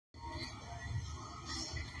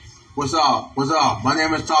What's up? What's up? My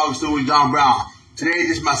name is Augst with John Brown. Today,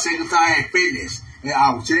 this is my second time in fitness.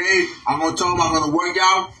 And today, I'm going to talk about I'm going to work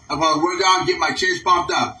out. I'm going to work out and get my chest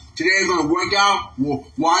pumped up. Today, I'm going to work out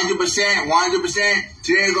 100%.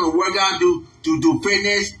 Today, I'm going to work out and do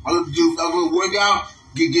fitness. I'm going to work out,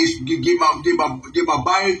 get my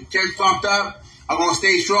body chest pumped up. I'm going to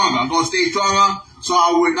stay stronger. So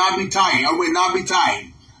I will not be tired.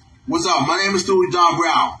 What's up? My name is John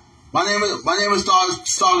Brown. My name is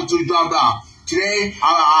John Brown. Today,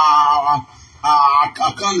 I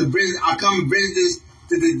come to visit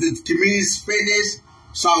the community's fitness,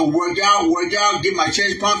 so I can work out, get my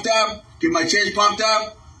chest pumped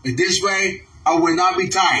up, and this way I will not be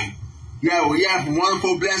tired. You have a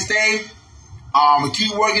wonderful, blessed day. I'm gonna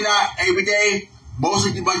keep working out every day.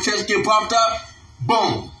 Mostly my chest get pumped up.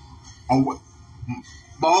 Boom.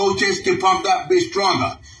 My whole chest get pumped up, be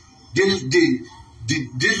stronger.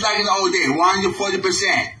 This like an old day,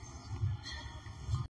 140%.